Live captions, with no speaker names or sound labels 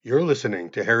You're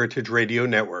listening to Heritage Radio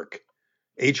Network.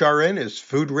 HRN is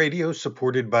food radio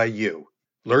supported by you.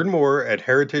 Learn more at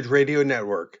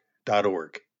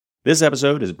heritageradionetwork.org. This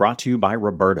episode is brought to you by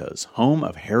Roberta's, home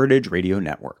of Heritage Radio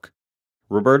Network.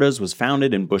 Roberta's was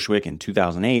founded in Bushwick in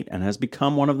 2008 and has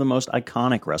become one of the most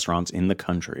iconic restaurants in the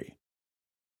country.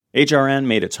 HRN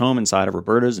made its home inside of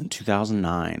Roberta's in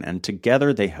 2009, and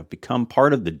together they have become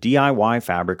part of the DIY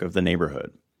fabric of the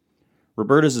neighborhood.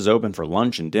 Roberta's is open for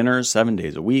lunch and dinner 7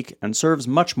 days a week and serves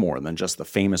much more than just the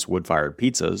famous wood-fired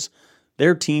pizzas.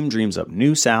 Their team dreams up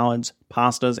new salads,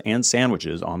 pastas, and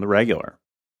sandwiches on the regular.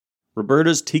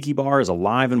 Roberta's Tiki Bar is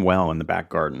alive and well in the back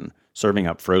garden, serving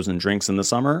up frozen drinks in the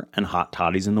summer and hot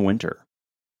toddies in the winter.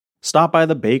 Stop by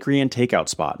the bakery and takeout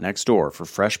spot next door for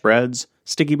fresh breads,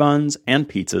 sticky buns, and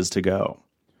pizzas to go.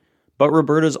 But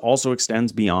Roberta's also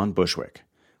extends beyond Bushwick,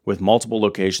 with multiple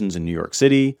locations in New York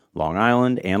City, Long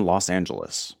Island, and Los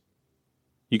Angeles.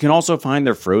 You can also find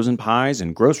their frozen pies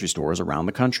in grocery stores around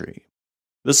the country.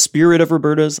 The spirit of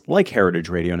Roberta's, like Heritage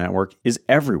Radio Network, is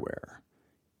everywhere.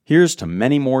 Here's to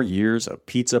many more years of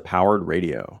pizza-powered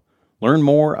radio. Learn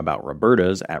more about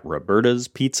Roberta's at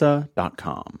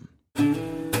robertaspizza.com.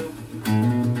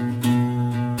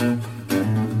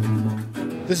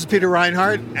 This is Peter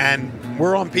Reinhardt, and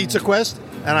we're on Pizza Quest,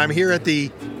 and I'm here at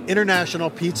the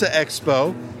International Pizza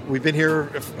Expo. We've been here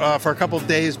for a couple of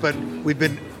days, but we've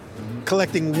been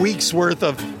collecting weeks worth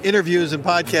of interviews and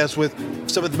podcasts with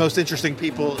some of the most interesting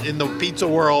people in the pizza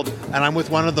world, and I'm with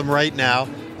one of them right now,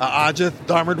 Ajith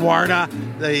Dharmadwarna,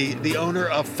 the owner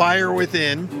of Fire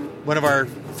Within, one of our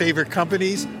favorite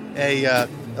companies.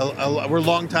 We're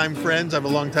longtime friends. I'm a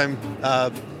longtime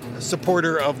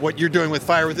supporter of what you're doing with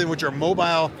Fire Within, which are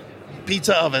mobile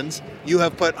pizza ovens. You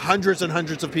have put hundreds and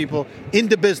hundreds of people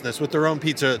into business with their own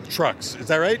pizza trucks. Is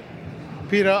that right?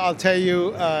 Peter, I'll tell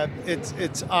you,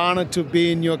 it's honored to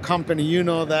be in your company. You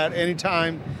know that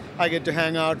anytime I get to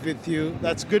hang out with you,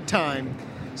 that's good time.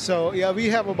 So yeah, we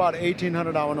have about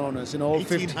 1,800 oven owners in all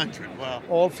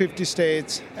 50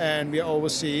 states, and we are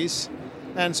overseas.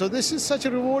 And so this is such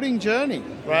a rewarding journey,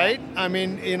 right? I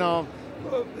mean,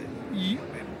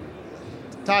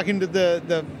 talking to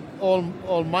the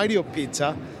almighty of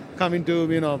pizza, coming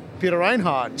to Peter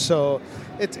Reinhardt. So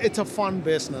it's a fun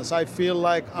business. I feel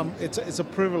like it's a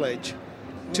privilege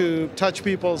to touch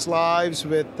people's lives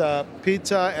with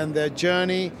pizza and their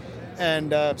journey,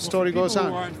 and story goes on.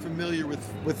 People who aren't familiar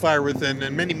with Fire Within,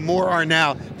 and many more are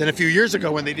now than a few years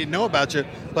ago when they didn't know about you.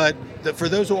 But for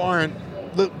those who aren't,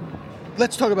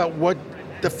 let's talk about what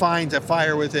defines a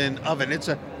Fire Within oven. It's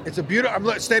a beautiful.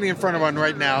 I'm standing in front of one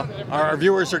right now. Our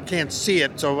viewers can't see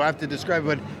it, so I have to describe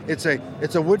it. But it's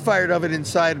a wood-fired oven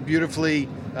inside a beautifully,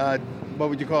 what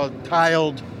would you call it,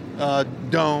 tiled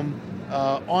dome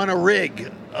on a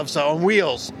rig on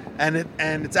wheels, and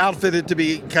it's outfitted to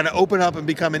be kind of open up and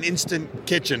become an instant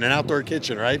kitchen, an outdoor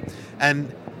kitchen, right?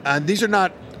 And these are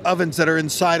not ovens that are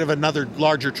inside of another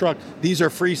larger truck. These are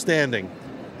freestanding.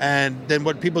 And then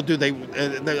what people do,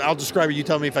 I'll describe it, you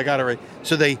tell me if I got it right.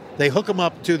 So they hook them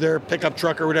up to their pickup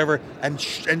truck or whatever and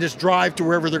just drive to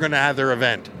wherever they're going to have their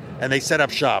event. And they set up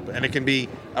shop. And it can be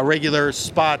a regular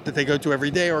spot that they go to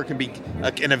every day, or it can be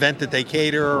an event that they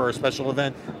cater, or a special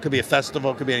event. It could be a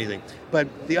festival, it could be anything. But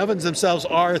the ovens themselves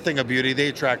are a thing of beauty. They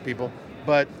attract people.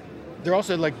 But they're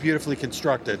also beautifully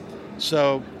constructed.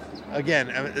 So again,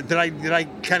 did I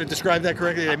kind of describe that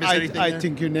correctly? Did I miss anything there? I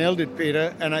think you nailed it,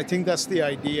 Peter, and I think that's the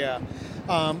idea.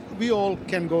 We all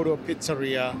can go to a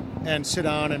pizzeria and sit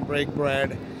down and break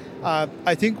bread.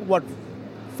 I think what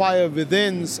Fire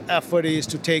Within's effort is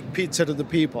to take pizza to the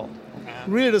people.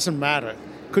 Really doesn't matter.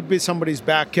 Could be somebody's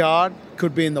backyard,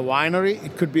 could be in the winery,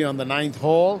 it could be on the 9th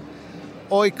hole,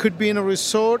 or it could be in a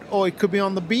resort, or it could be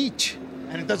on the beach.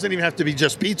 And it doesn't even have to be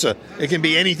just pizza. It can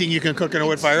be anything you can cook in a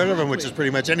wood-fired oven, which is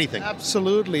pretty much anything.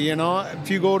 Absolutely.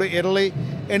 If you go to Italy,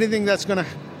 anything that's going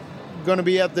to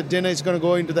be at the dinner is going to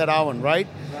go into that oven, right?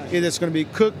 Either it's going to be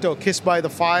cooked or kissed by the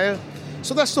fire.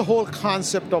 So that's the whole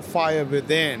concept of Fire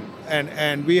Within.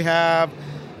 And we have,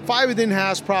 Fire Within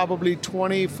has probably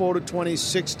 24 to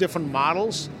 26 different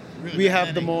models. Really we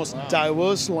have the most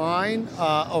diverse line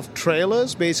of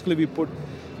trailers. Basically, we put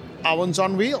ovens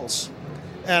on wheels.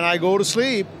 And I go to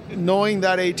sleep knowing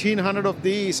that 1,800 of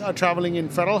these are traveling in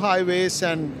federal highways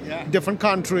and different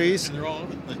countries. And they're all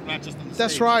over the place, not just in the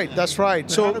That's States. right. That's right.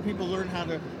 So how do people learn how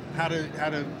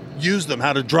to use them,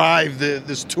 how to drive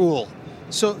this tool?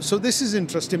 So this is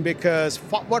interesting because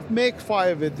what makes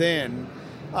Fire Within,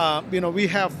 we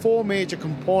have 4 major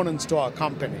components to our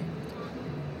company.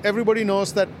 Everybody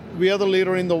knows that we are the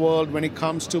leader in the world when it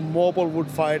comes to mobile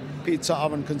wood-fired pizza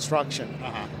oven construction.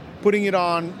 Putting it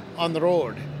on the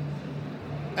road.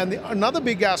 Another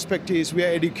big aspect is we are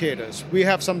educators. We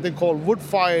have something called Wood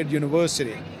Fired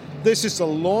University. This is the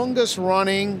longest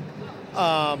running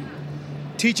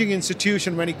teaching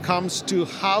institution when it comes to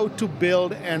how to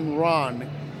build and run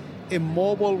a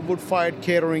mobile wood-fired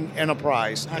catering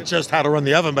enterprise. Not just how to run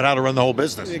the oven, but how to run the whole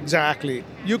business. Exactly.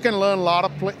 You can learn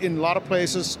in a lot of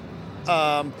places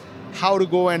how to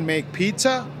go and make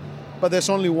pizza, but there's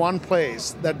only one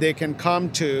place that they can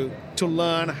come to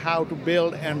learn how to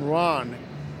build and run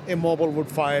a mobile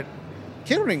wood-fired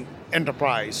catering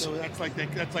enterprise. So that's like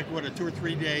what, a 2 or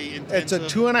 3 day intensive?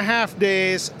 It's a 2.5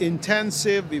 days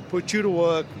intensive. We put you to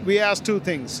work. We ask two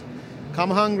things: come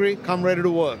hungry, come ready to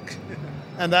work.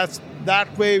 And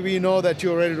that way we know that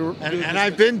you're ready to. And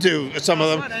I've been to some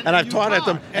of them, and I've taught at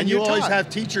them. And you always have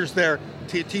teachers there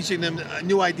teaching them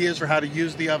new ideas for how to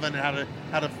use the oven, and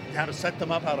how to set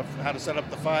them up, how to set up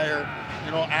the fire,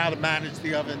 how to manage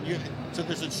the oven. So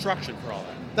there's instruction for all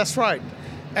that. That's right.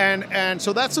 And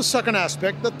so that's the second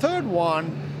aspect. The third one,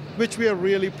 which we are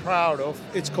really proud of,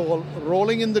 it's called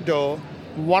Rolling in the Dough,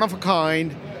 one of a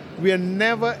kind. We are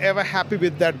never ever happy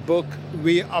with that book.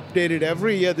 We update it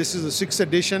every year. This is the 6th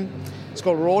edition. It's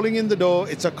called Rolling in the Dough.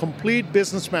 It's a complete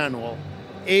business manual,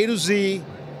 A to Z,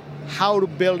 how to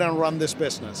build and run this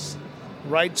business,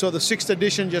 right? So the 6th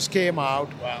edition just came out.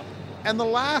 Wow. And the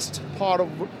last part of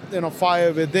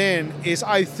Fire Within is,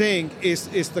 I think,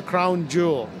 is the crown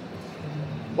jewel.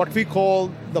 What we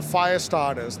call the fire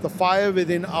starters, the Fire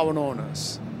Within oven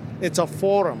owners. It's a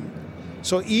forum.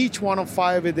 So each one of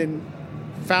Fire Within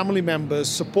family members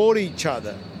support each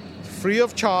other, free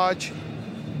of charge,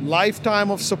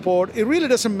 lifetime of support. It really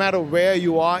doesn't matter where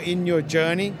you are in your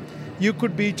journey. You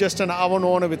could be just an oven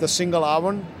owner with a single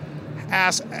oven,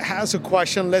 has a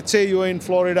question. Let's say you're in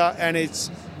Florida and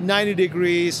it's 90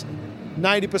 degrees,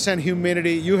 90%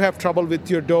 humidity. You have trouble with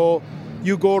your dough.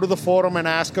 You go to the forum and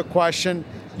ask a question.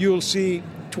 You'll see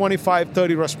 25,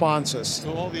 30 responses.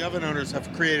 So all the oven owners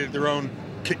have created their own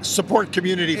support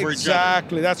community for each other.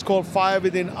 Exactly. That's called Fire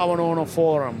Within Oven Owner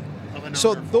Forum.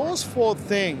 So those four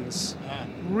things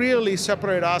really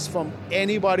separate us from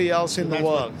anybody else in the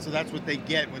world. So that's what they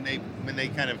get when they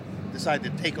kind of decide to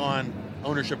take on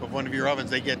ownership of one of your ovens.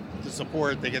 They get the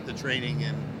support, they get the training,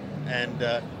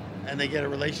 and they get a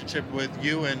relationship with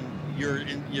you and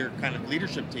your kind of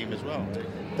leadership team as well.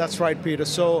 That's right, Peter.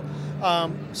 So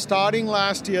starting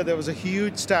last year, there was a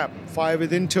huge step Fire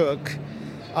Within took.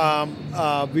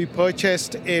 We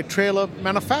purchased a trailer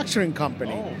manufacturing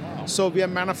company. Oh, wow. So we are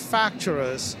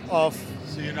manufacturers of.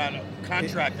 So you're not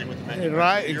contracting with the manufacturer.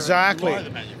 Right, exactly. You are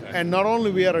the manufacturer. And not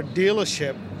only we are a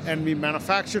dealership and we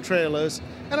manufacture trailers.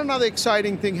 And another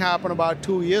exciting thing happened about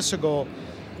 2 years ago.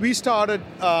 We started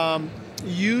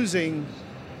using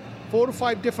 4 to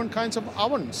 5 different kinds of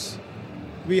ovens.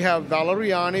 We have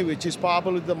Valeriani, which is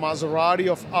probably the Maserati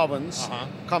of ovens,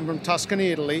 come from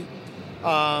Tuscany, Italy.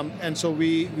 And so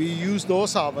we use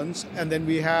those ovens, and then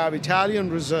we have Italian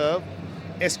Reserve,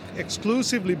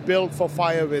 exclusively built for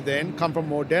Fire Within, come from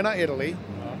Modena, Italy.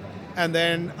 And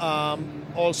then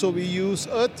also we use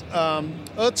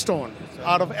Earthstone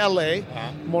out of LA,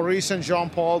 Maurice and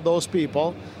Jean-Paul, those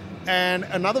people. And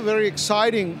another very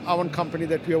exciting oven company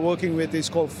that we are working with is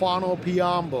called Fano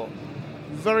Piombo.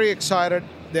 Very excited.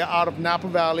 They're out of Napa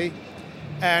Valley,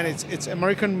 and it's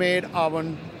American-made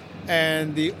oven,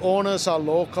 and the owners are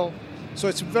local. So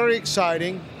it's very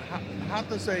exciting. How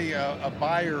does a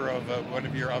buyer of one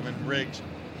of your oven rigs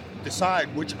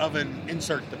decide which oven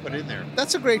insert to put in there?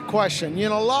 That's a great question.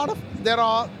 There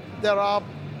are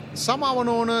some oven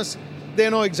owners, they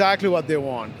know exactly what they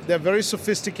want. They're very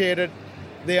sophisticated.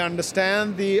 They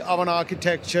understand the oven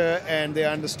architecture and they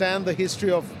understand the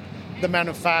history of the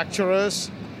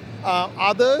manufacturers.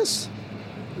 Others,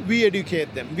 we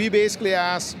educate them. We basically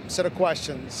ask a set of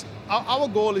questions. Our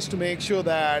goal is to make sure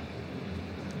that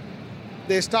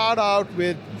they start out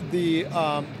with the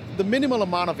minimal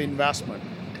amount of investment.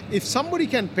 If somebody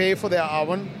can pay for their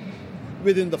oven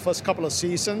within the first couple of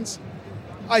seasons,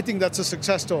 I think that's a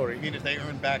success story. You mean if they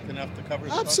earn back enough to cover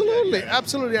the Absolutely, cost? Yeah.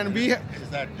 absolutely. And is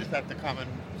that the common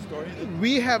story?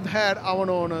 We have had oven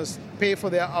owners pay for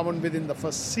their oven within the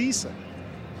first season,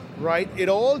 right? It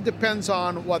all depends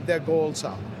on what their goals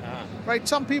are, right?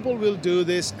 Some people will do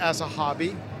this as a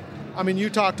hobby. I mean, you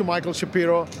talk to Michael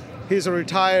Shapiro, he's a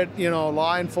retired,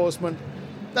 law enforcement.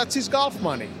 That's his golf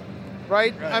money,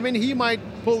 right? I mean, he might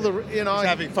pull the, He's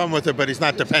having fun with it, but he's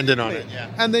not dependent on it. Yeah.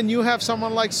 And then you have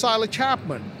someone like Siler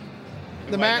Chapman.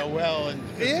 Who I know well, and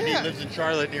he lives in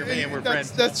Charlotte near me, and we're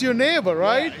friends. That's your neighbor,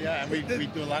 right? Yeah, and we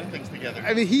do a lot of things together.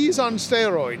 I mean, he's on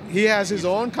steroid. He has his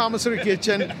own commissary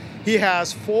kitchen. He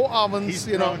has 4 ovens.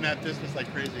 He's growing that business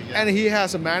like crazy. Yeah. And he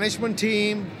has a management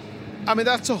team. I mean,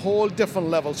 that's a whole different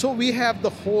level. So we have the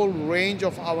whole range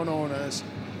of oven owners,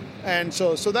 and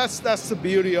so that's the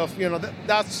beauty of, you know,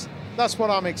 that's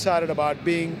what I'm excited about,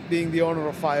 being the owner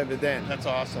of Fire Within. That's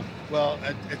awesome. Well,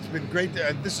 it's been great.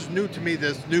 This is new to me,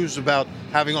 this news about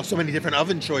having so many different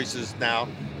oven choices now,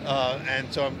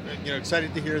 and so I'm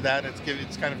excited to hear that.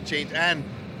 It's kind of changed, and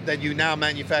that you now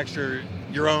manufacture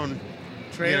your own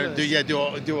Trailers.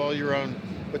 Do all your own.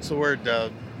 What's the word?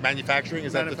 Manufacturing,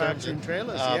 is that the term? Manufacturing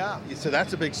trailers, yeah. So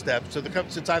that's a big step. So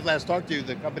since I've last talked to you,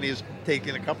 the company has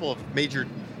taken a couple of major,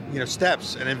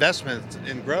 steps and investments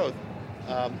in growth.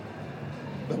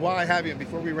 But while I have you,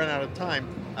 before we run out of time,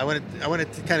 I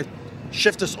wanted to kind of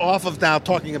shift us off of now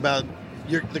talking about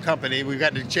the company. We've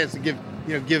gotten a chance to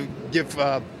give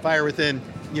Fire Within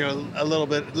a little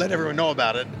bit, let everyone know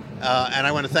about it, and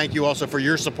I want to thank you also for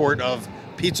your support of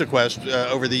Pizza Quest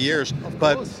over the years.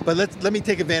 But let me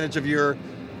take advantage of your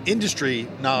industry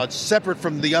knowledge separate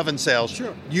from the oven sales.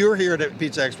 Sure. You're here at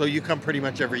Pizza Expo. You come pretty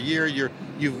much every year.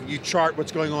 You chart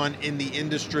what's going on in the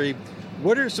industry.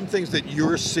 What are some things that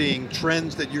you're seeing,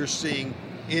 trends that you're seeing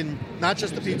in not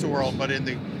just the pizza world, but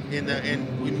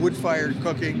in wood-fired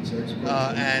cooking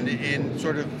and in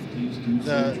sort of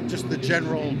the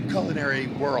general culinary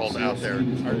world out there?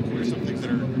 What are some things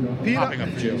that are popping up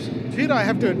for you? Peter, I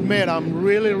have to admit, I'm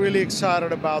really, really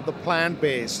excited about the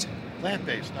plant-based.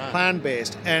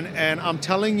 Plant-based. And I'm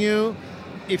telling you,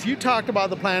 if you talked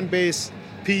about the plant-based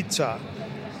pizza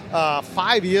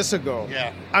 5 years ago,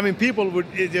 I mean, people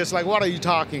would just like, what are you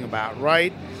talking about,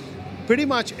 right? Pretty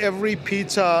much every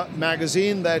pizza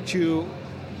magazine that you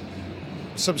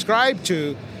subscribe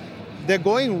to, they're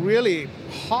going really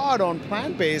hard on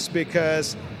plant-based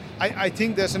because I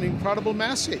think there's an incredible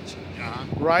message,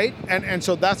 right? And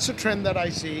so that's the trend that I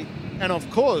see. And of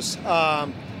course,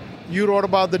 you wrote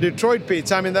about the Detroit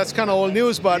pizza. I mean, that's kind of old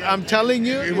news, but I'm telling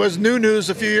you, it was new news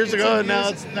a few years ago, and now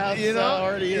it's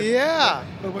already is. Yeah.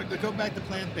 But to go back to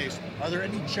plant-based, are there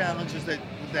any challenges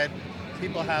that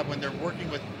people have when they're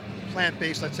working with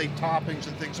plant-based, let's say toppings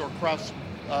and things, or crusts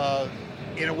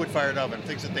in a wood-fired oven?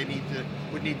 Things that they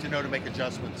would need to know to make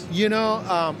adjustments.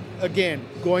 Again,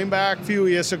 going back a few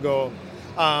years ago,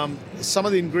 some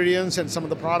of the ingredients and some of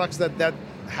the products that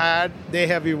they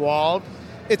have evolved.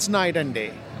 It's night and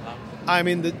day. I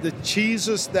mean, the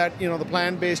cheeses that, the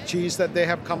plant-based cheese that they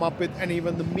have come up with, and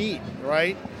even the meat,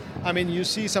 right? I mean, you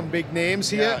see some big names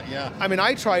here. Yeah. I mean,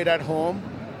 I tried at home.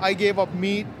 I gave up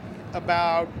meat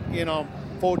about,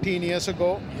 14 years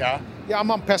ago. Yeah,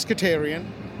 I'm a pescatarian.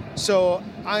 So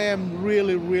I am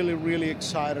really, really, really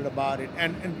excited about it.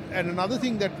 And another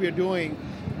thing that we're doing,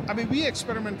 I mean, we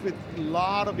experiment with a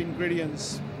lot of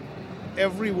ingredients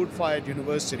every wood-fired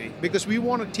university because we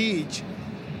want to teach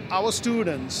our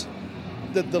students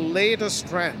the latest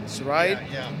trends, right?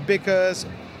 Yeah. Because,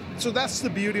 so that's the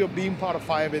beauty of being part of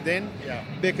Fire Within. Yeah.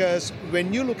 Because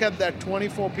when you look at that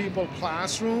 24 people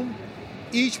classroom,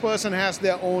 each person has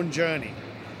their own journey.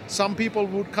 Some people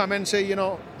would come and say,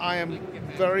 I am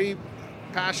very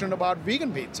passionate about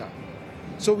vegan pizza.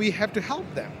 So we have to help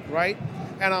them, right?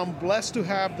 And I'm blessed to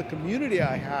have the community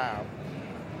I have,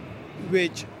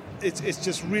 which it's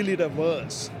just really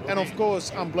diverse. And of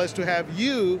course, I'm blessed to have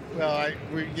you. Well,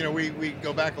 we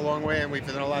go back a long way, and we've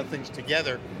done a lot of things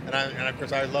together. And of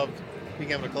course, I loved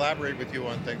being able to collaborate with you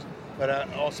on things.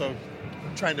 But also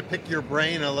trying to pick your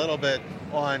brain a little bit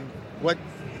on what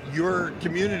your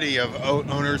community of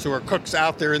owners who are cooks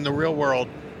out there in the real world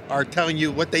are telling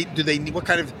you. What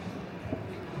kind of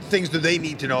things do they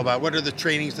need to know about? What are the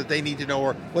trainings that they need to know,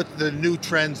 or what's the new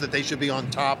trends that they should be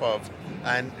on top of?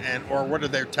 Or what are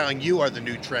they telling you are the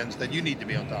new trends that you need to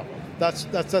be on top of?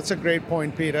 That's a great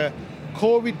point, Peter.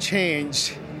 COVID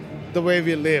changed the way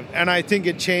we live, and I think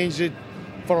it changed it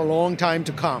for a long time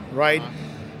to come, right?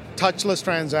 Touchless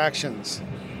transactions.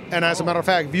 And as a matter of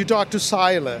fact, if you talk to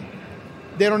Siler,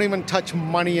 they don't even touch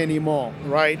money anymore,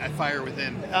 right? At Fire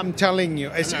Within. I'm telling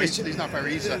you. He's not Fire,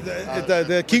 he's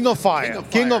the King of Fire.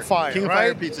 King of Fire, King of right?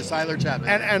 Fire Pizza, Siler Chapman.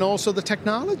 And also the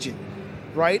technology,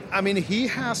 right? I mean, he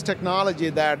has technology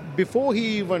that before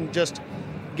he even just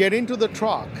get into the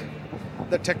truck,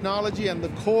 the technology and the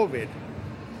COVID,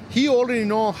 he already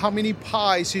know how many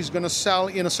pies he's going to sell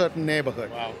in a certain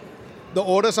neighborhood. Wow. The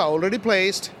orders are already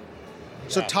placed.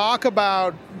 So talk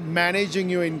about managing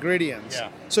your ingredients. Yeah.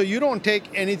 So you don't take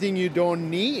anything you don't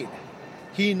need.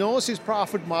 He knows his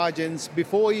profit margins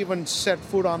before he even set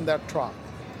foot on that truck,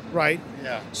 right?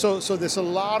 Yeah. So there's a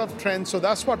lot of trends. So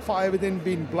that's what Fire Within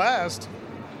been blessed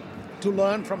to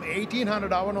learn from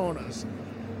 1,800 oven owners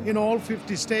in all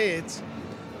 50 states.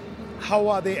 How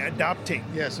are they adapting?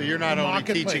 Yeah, so you're not only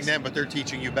teaching them, but they're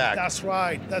teaching you back. That's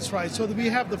right. So we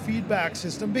have the feedback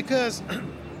system because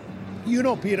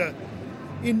Peter,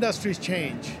 industries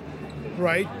change,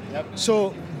 right? Yep.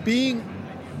 So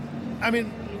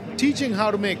teaching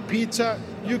how to make pizza,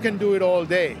 you can do it all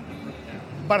day.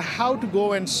 But how to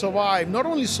go and survive, not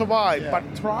only survive, but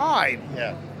thrive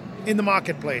in the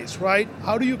marketplace, right?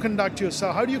 How do you conduct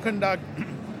yourself? How do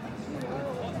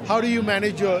you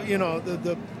manage your,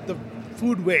 the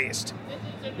food waste,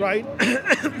 right?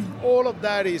 All of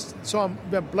that is, so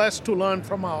we're blessed to learn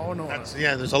from our own owners.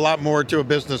 There's a lot more to a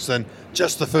business than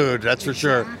just the food, that's for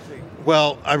sure.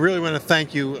 Well, I really want to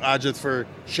thank you, Ajit, for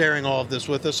sharing all of this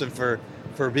with us and for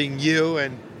being you.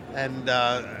 And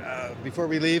before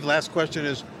we leave, last question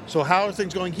is, so how are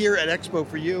things going here at Expo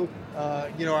for you?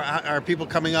 Are people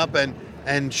coming up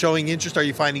and showing interest? Are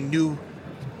you finding new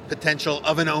potential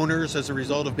oven owners as a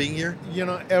result of being here?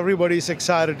 Everybody's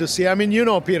excited to see.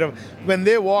 Peter, when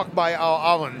they walk by our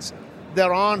ovens,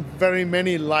 there aren't very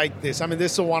many like this.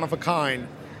 This is one of a kind.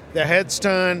 Their heads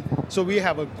turn, so we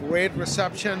have a great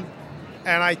reception.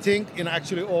 And I think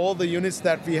actually all the units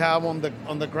that we have on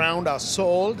the ground are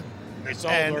sold. They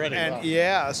sold already. And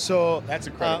wow. So that's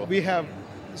incredible. We have.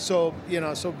 So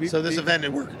this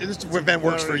event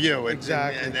works for you,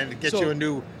 exactly, and it gets you a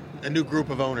new group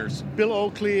of owners. Bill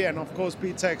Oakley and of course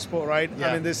Pizza Expo, right?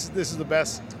 Yeah. This is the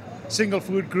best single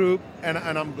food group, and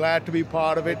I'm glad to be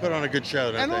part of it. Put on a good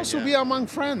show, and also be among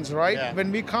friends, right? Yeah.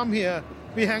 When we come here,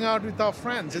 we hang out with our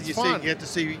friends. It's fun. You get to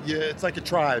see. It's like a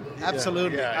tribe.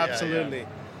 Absolutely, absolutely. Yeah.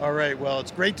 All right. Well,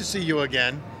 it's great to see you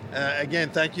again. Again,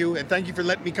 thank you, and thank you for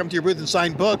letting me come to your booth and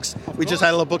sign books. We just had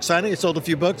a little book signing. I sold a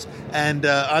few books, and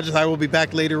I will be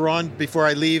back later on. Before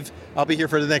I leave, I'll be here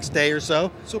for the next day or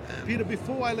so. So, Peter,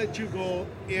 before I let you go,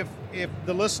 if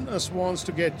the listeners wants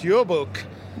to get your book,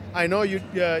 I know you're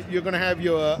going to have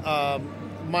your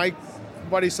Mike.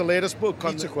 What is the latest book?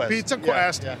 Pizza Quest. Pizza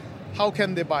Quest. Yeah. How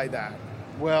can they buy that?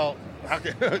 Well.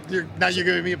 Now you're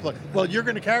giving me a plug. Well, you're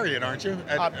going to carry it, aren't you?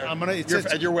 At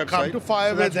your website. Come to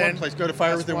Fire Within. That's one place. Go to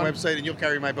Fire Within website, and you'll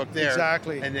carry my book there.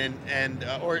 Exactly. And then and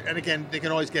again, they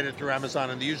can always get it through Amazon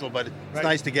and the usual, but it's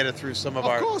nice to get it through some of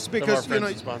our friends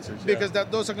and sponsors. Because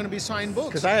those are going to be signed books.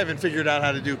 Because I haven't figured out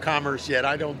how to do commerce yet.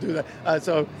 I don't do that.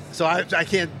 So I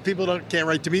can't. People can't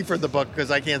write to me for the book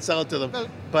because I can't sell it to them. Well,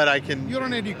 but I can. You're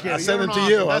an educator. I'll send them to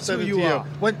you. I'll send them to you.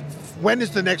 When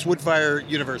is the next Woodfire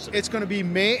University? It's going to be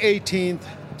May 18th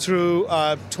through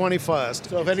 21st.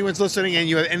 So if anyone's listening and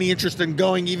you have any interest in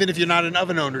going, even if you're not an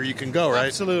oven owner, you can go, right?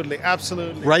 Absolutely.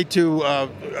 Right to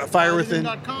Fire Within.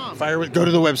 Go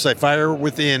to the website,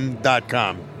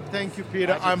 firewithin.com. Thank you,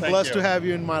 Peter. I'm blessed to have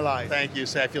you in my life. Thank you.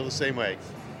 I feel the same way.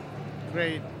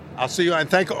 Great. I'll see you, and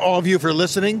thank all of you for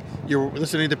listening. You're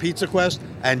listening to Pizza Quest,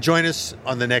 and join us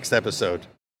on the next episode.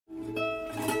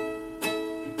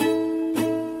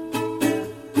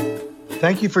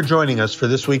 Thank you for joining us for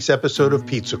this week's episode of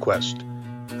Pizza Quest.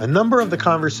 A number of the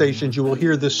conversations you will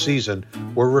hear this season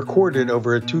were recorded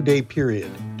over a 2-day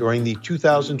period during the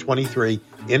 2023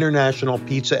 International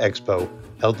Pizza Expo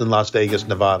held in Las Vegas,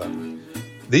 Nevada.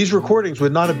 These recordings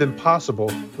would not have been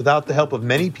possible without the help of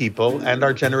many people and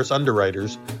our generous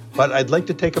underwriters, but I'd like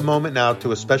to take a moment now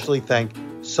to especially thank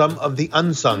some of the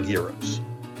unsung heroes.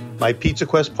 My Pizza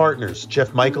Quest partners,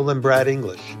 Jeff Michael and Brad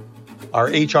English, our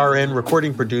HRN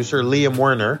recording producer, Liam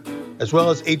Werner, as well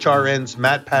as HRN's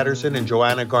Matt Patterson and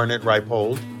Joanna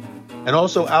Garnett-Reipold, and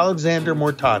also Alexander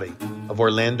Mortati of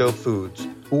Orlando Foods,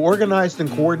 who organized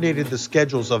and coordinated the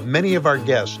schedules of many of our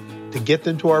guests to get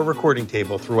them to our recording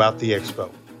table throughout the expo.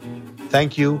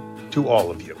 Thank you to all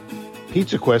of you.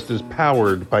 Pizza Quest is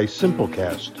powered by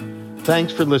Simplecast.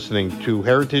 Thanks for listening to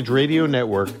Heritage Radio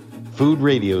Network, food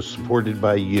radio supported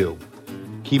by you.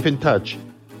 Keep in touch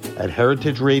at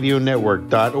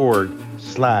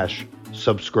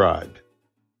heritageradionetwork.org/subscribe.